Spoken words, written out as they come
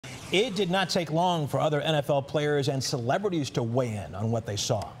It did not take long for other NFL players and celebrities to weigh in on what they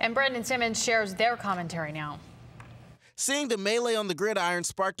saw. And Brendan Simmons shares their commentary now. Seeing the melee on the gridiron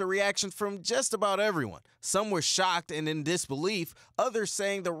sparked a reaction from just about everyone. Some were shocked and in disbelief, others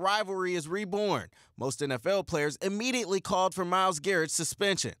saying the rivalry is reborn. Most NFL players immediately called for Myles Garrett's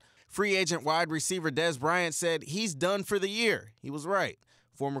suspension. Free agent wide receiver Dez Bryant said he's done for the year. He was right.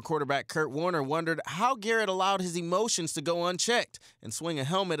 Former quarterback Kurt Warner wondered how Garrett allowed his emotions to go unchecked and swing a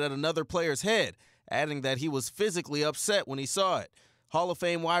helmet at another player's head, adding that he was physically upset when he saw it. Hall of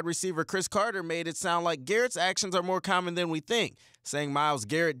Fame wide receiver Chris Carter made it sound like Garrett's actions are more common than we think, saying Myles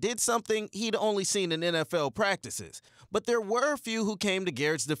Garrett did something he'd only seen in NFL practices. But there were a few who came to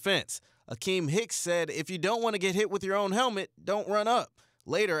Garrett's defense. Akeem Hicks said, if you don't want to get hit with your own helmet, don't run up.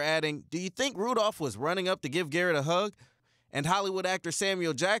 Later adding, do you think Rudolph was running up to give Garrett a hug? And Hollywood actor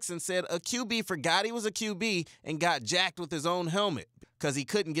Samuel Jackson said a QB forgot he was a QB and got jacked with his own helmet because he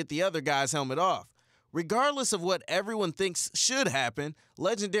couldn't get the other guy's helmet off. Regardless of what everyone thinks should happen,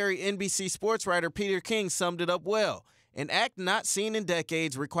 legendary NBC sports writer Peter King summed it up well. An act not seen in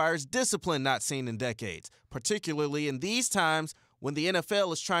decades requires discipline not seen in decades, particularly in these times when the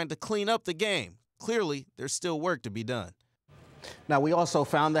NFL is trying to clean up the game. Clearly, there's still work to be done. Now, we also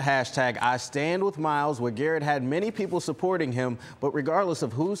found the hashtag #IStandWithMyles, where Garrett had many people supporting him. But regardless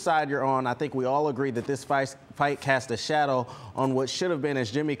of whose side you're on, I think we all agree that this fight cast a shadow on what should have been, as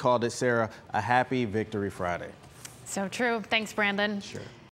Jimmy called it, Sarah, a happy Victory Friday. So true. Thanks, Brandon. Sure.